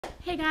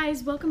Hey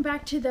guys, welcome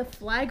back to the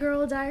Fly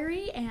Girl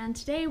Diary, and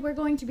today we're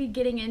going to be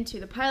getting into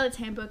the Pilot's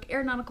Handbook,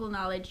 Aeronautical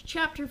Knowledge,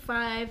 Chapter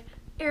 5,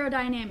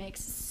 Aerodynamics.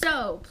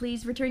 So,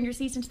 please return your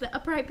seats into the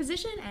upright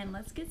position, and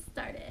let's get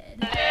started.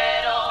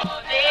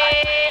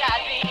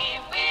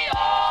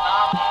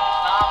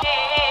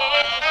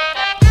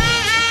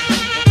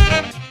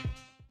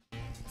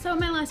 So in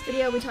my last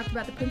video, we talked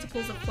about the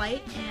principles of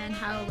flight and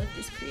how lift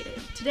is created.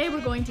 Today we're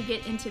going to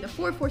get into the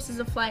 4 forces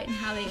of flight and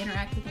how they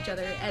interact with each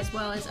other, as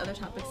well as other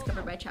topics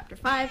covered by Chapter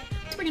 5.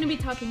 So we're going to be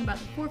talking about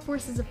the 4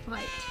 forces of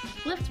flight: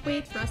 lift,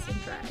 weight, thrust,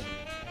 and drag.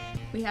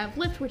 We have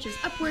lift, which is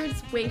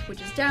upwards, weight,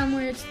 which is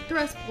downwards,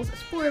 thrust pulls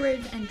us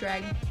forwards, and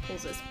drag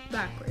pulls us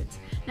backwards.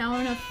 Now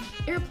on an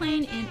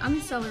airplane in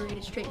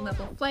unaccelerated straight and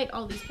level flight,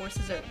 all these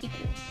forces are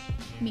equal,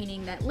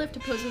 meaning that lift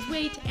opposes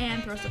weight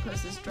and thrust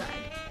opposes drag.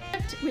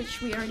 Lift,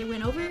 which we already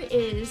went over,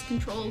 is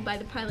controlled by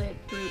the pilot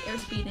through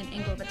airspeed and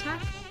angle of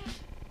attack.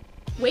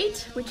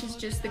 Weight, which is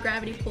just the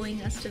gravity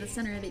pulling us to the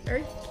center of the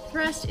earth.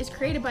 Thrust is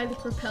created by the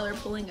propeller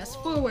pulling us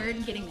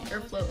forward, getting the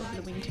airflow over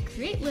the wing to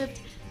create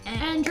lift.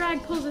 And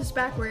drag pulls us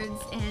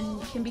backwards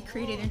and can be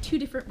created in 2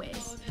 different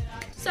ways.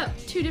 So,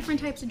 2 different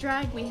types of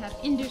drag. We have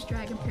induced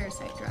drag and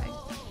parasite drag.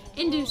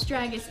 Induced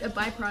drag is a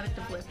byproduct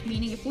of lift,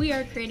 meaning if we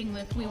are creating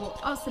lift, we will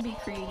also be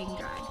creating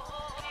drag.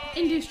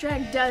 Induced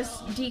drag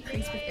does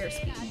decrease with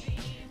airspeed.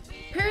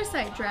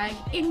 Parasite drag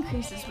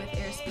increases with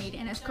airspeed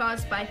and is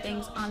caused by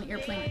things on the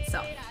airplane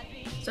itself.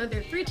 So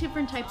there are 3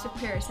 different types of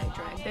parasite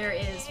drag. There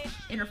is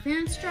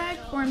interference drag,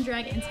 form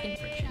drag, and skin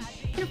friction.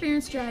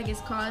 Interference drag is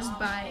caused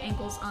by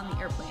angles on the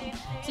airplane.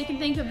 So you can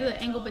think of the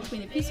angle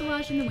between the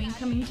fuselage and the wing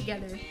coming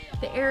together.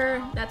 The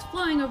air that's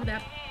flowing over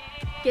that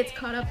gets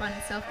caught up on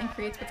itself and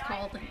creates what's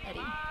called an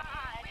eddy.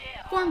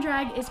 Form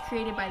drag is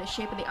created by the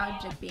shape of the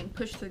object being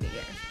pushed through the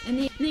air. In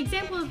the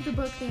example of the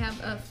book, they have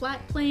a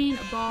flat plane,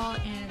 a ball,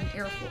 and an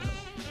airfoil.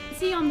 You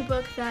see on the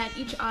book that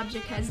each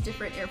object has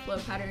different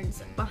airflow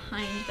patterns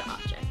behind the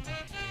object.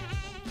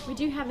 We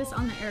do have this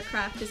on the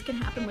aircraft. This can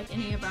happen with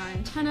any of our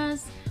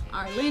antennas,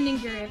 our landing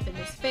gear if it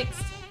is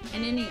fixed,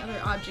 and any other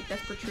object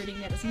that's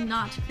protruding that is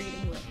not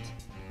creating lift.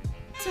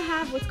 We also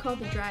have what's called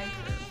the drag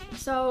curve.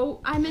 So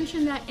I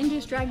mentioned that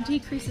induced drag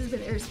decreases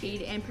with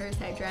airspeed and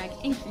parasite drag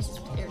increases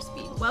with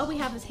airspeed. Well, we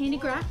have this handy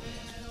graph,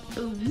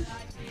 boom,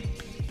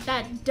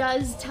 that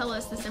does tell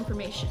us this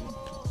information.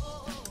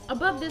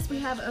 Above this we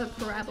have a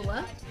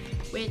parabola,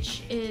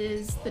 which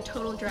is the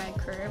total drag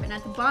curve, and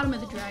at the bottom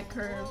of the drag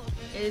curve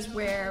is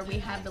where we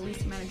have the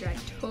least amount of drag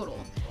total.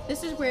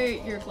 This is where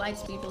your glide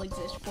speed will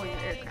exist for your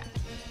aircraft.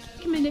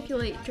 You can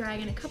manipulate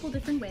drag in a couple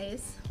different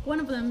ways. One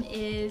of them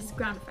is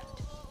ground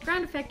effect.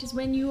 Ground effect is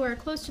when you are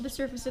close to the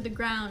surface of the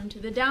ground,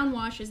 the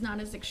downwash is not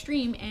as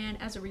extreme, and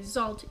as a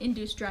result,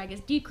 induced drag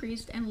is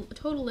decreased and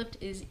total lift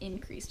is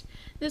increased.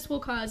 This will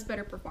cause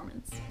better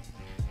performance.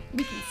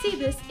 We can see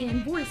this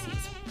in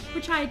vortices,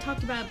 which I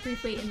talked about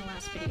briefly in the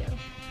last video.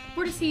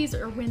 Vortices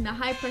are when the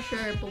high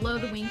pressure below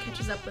the wing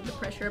catches up with the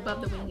pressure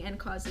above the wing and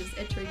causes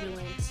a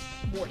turbulent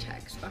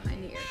vortex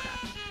behind the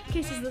aircraft. In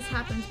cases this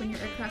happens when your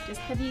aircraft is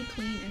heavy,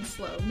 clean, and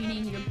slow,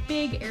 meaning your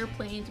big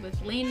airplanes with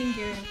landing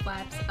gear and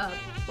flaps up,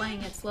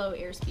 flying at slow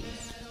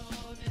airspeeds.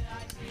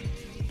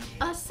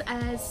 Us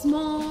as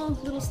small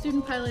little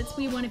student pilots,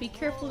 we want to be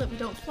careful that we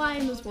don't fly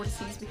in those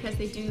vortices because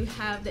they do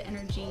have the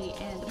energy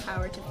and the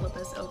power to flip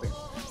us over.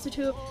 So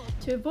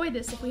to avoid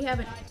this, if we have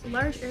a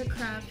large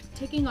aircraft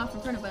taking off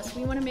in front of us,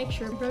 we want to make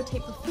sure we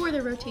rotate before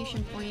their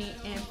rotation point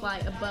and fly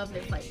above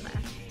their flight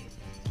path.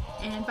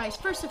 And vice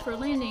versa for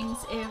landings,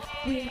 if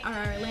we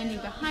are landing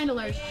behind a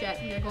large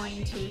jet, we are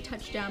going to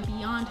touch down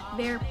beyond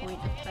their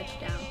point of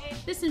touchdown.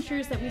 This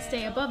ensures that we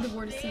stay above the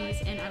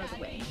vortices and out of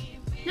the way.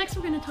 Next,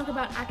 we're going to talk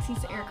about axes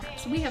of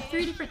aircraft. So we have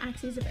 3 different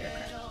axes of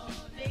aircraft.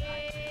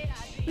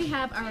 We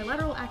have our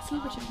lateral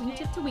axis, which is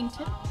wingtip to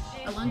wingtip,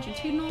 a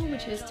longitudinal,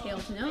 which is tail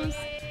to nose,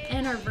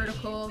 and our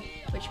vertical,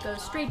 which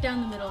goes straight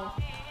down the middle,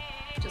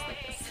 just like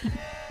this.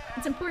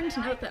 It's important to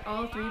note that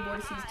all 3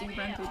 vortices do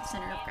run through the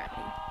center of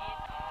gravity.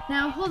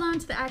 Now hold on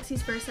to the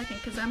axes for a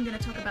second because I'm going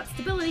to talk about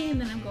stability, and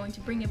then I'm going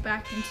to bring it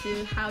back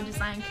into how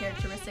design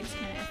characteristics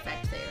can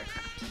affect the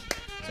aircraft.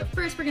 So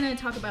first we're going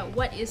to talk about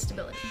what is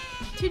stability.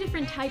 2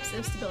 different types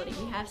of stability.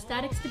 We have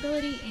static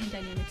stability and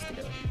dynamic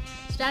stability.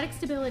 Static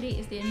stability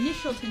is the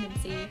initial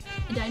tendency,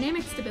 and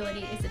dynamic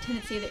stability is the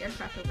tendency of the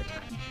aircraft over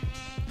time.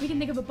 We can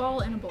think of a ball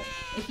and a bowl.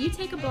 If you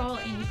take a ball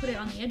and you put it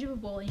on the edge of a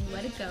bowl and you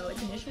let it go,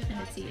 its initial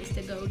tendency is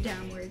to go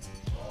downwards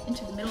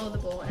into the middle of the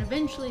bowl, and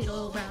eventually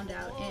it'll round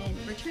out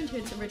and return to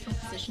its original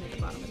position at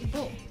the bottom of the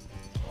bowl.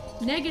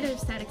 Negative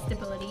static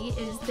stability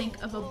is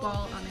think of a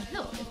ball on a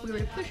hill. If we were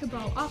to push a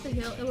ball off a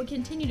hill, it would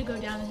continue to go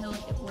down the hill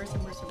and get worse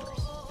and worse and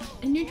worse.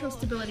 And neutral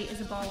stability is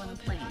a ball on a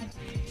plane.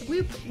 If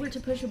we were to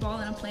push a ball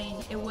on a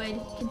plane, it would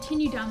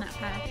continue down that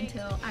path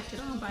until acted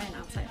on by an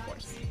outside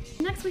force.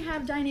 Next we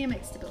have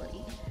dynamic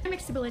stability.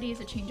 Dynamic stability is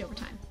a change over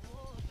time.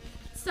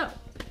 So,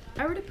 if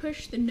I were to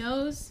push the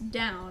nose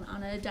down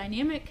on a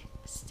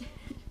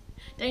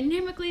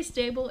dynamically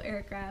stable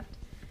aircraft,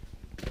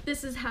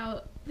 this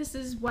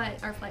is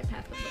what our flight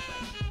path would look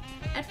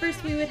like. At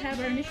first we would have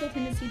our initial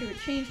tendency to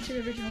change to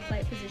the original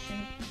flight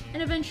position,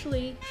 and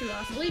eventually, through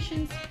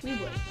oscillations, we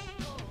would.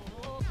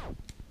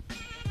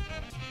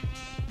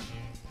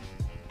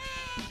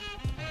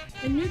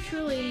 A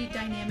neutrally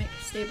dynamic,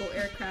 stable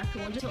aircraft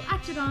will just be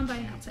acted on by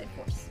an outside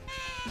force.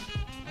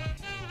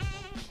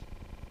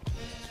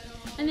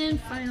 And then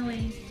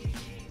finally,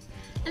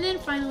 a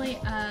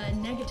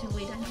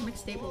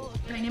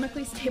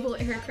dynamically stable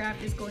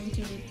aircraft is going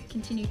to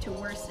continue to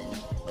worsen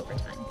over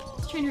time.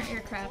 Trainer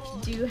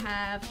aircraft do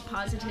have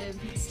positive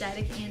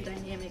static and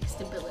dynamic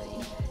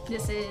stability.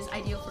 This is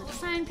ideal for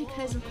design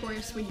because, of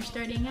course, when you're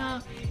starting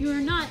out, you're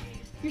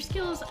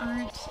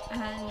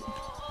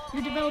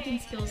developing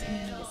skills and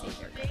you need a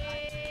safe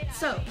aircraft.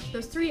 So,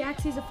 those three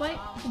axes of flight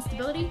and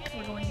stability,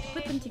 we're going to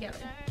put them together.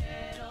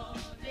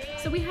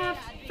 So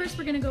first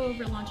we're going to go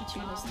over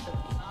longitudinal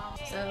stability.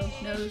 So,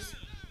 nose,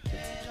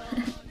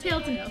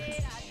 tail to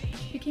nose.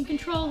 We can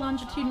control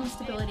longitudinal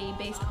stability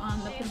based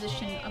on the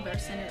position of our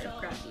center of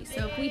gravity.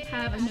 So if we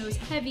have a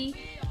nose-heavy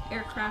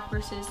aircraft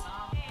versus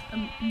a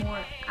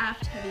more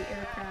aft-heavy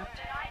aircraft,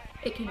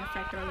 it can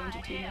affect our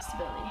longitudinal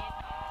stability.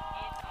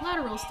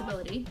 Lateral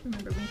stability,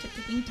 remember wingtip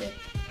to wingtip,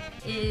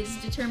 is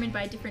determined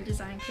by different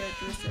design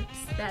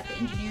characteristics that the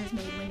engineers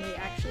made when they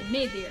actually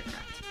made the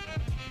aircraft.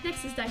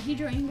 Next is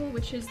dihedral angle,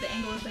 which is the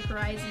angle of the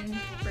horizon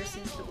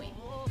versus the wing.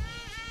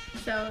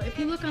 So if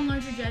you look on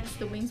larger jets,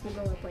 the wings will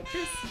go up like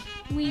this.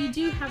 We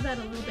do have that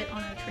a little bit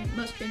on our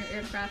most trainer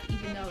aircraft,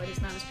 even though it is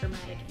not as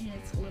dramatic and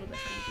it's a little bit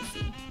harder to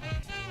see.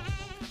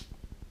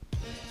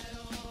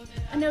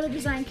 Another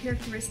design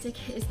characteristic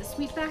is the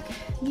sweepback,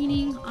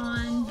 meaning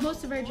on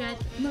most of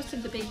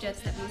the big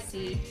jets that we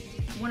see,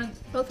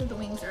 both of the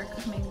wings are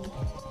coming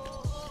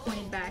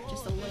pointed back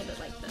just a little bit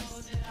like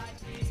this.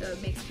 So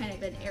it makes kind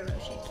of an arrow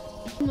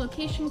shape.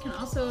 Location can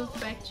also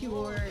affect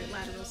your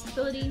lateral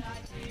stability,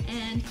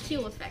 and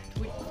keel effect.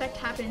 Which effect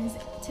happens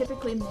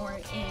typically more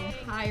in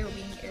higher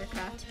wing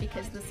aircraft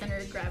because the center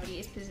of gravity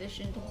is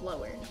positioned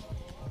lower.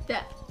 The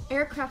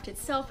aircraft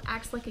itself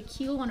acts like a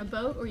keel on a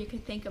boat, or you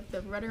could think of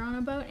the rudder on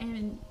a boat,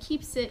 and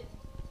keeps it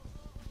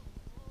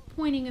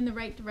pointing in the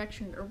right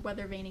direction or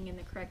weather vaning in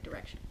the correct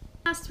direction.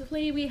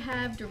 Lastly, we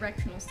have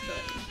directional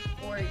stability,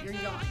 or your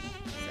yaw.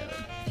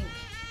 So think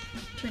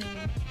turning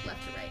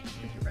left or right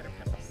with your rudder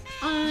pedals.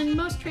 On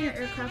most trainer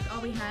aircraft,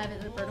 all we have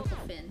is a vertical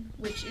fin,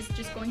 which is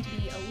just going to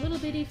be a little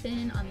bitty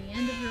fin on the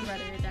end of your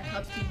rudder that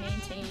helps you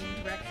maintain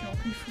directional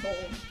control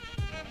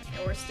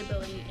or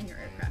stability in your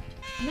aircraft.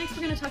 Next,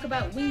 we're going to talk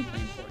about wing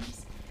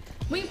planforms.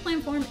 Wing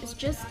planform is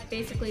just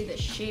basically the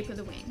shape of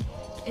the wing,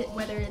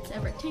 whether it's a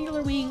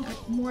rectangular wing,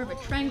 more of a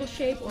triangle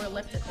shape, or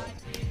elliptical.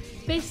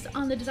 Based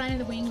on the design of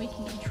the wing, we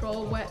can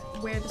control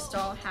where the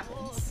stall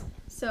happens.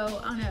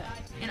 So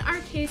in our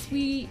case,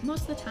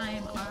 most of the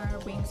time our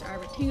wings are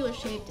rectangular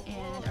shaped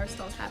and our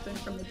stalls happen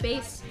from the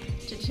base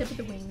to the tip of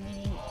the wing,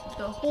 meaning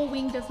the whole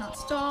wing does not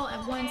stall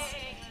at once,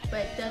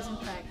 but does in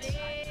fact,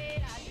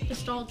 the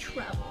stall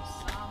travels.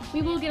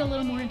 We will get a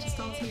little more into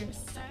stalls here in a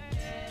second.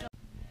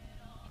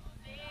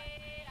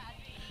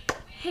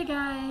 Hey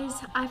guys,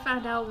 I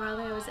found out while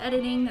I was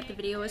editing that the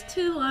video was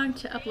too long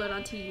to upload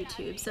onto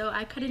YouTube, so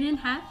I cut it in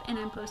half and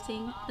I'm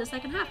posting the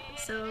second half.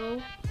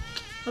 So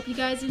hope you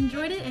guys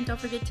enjoyed it, and don't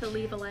forget to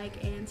leave a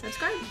like and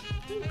subscribe.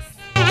 Thanks!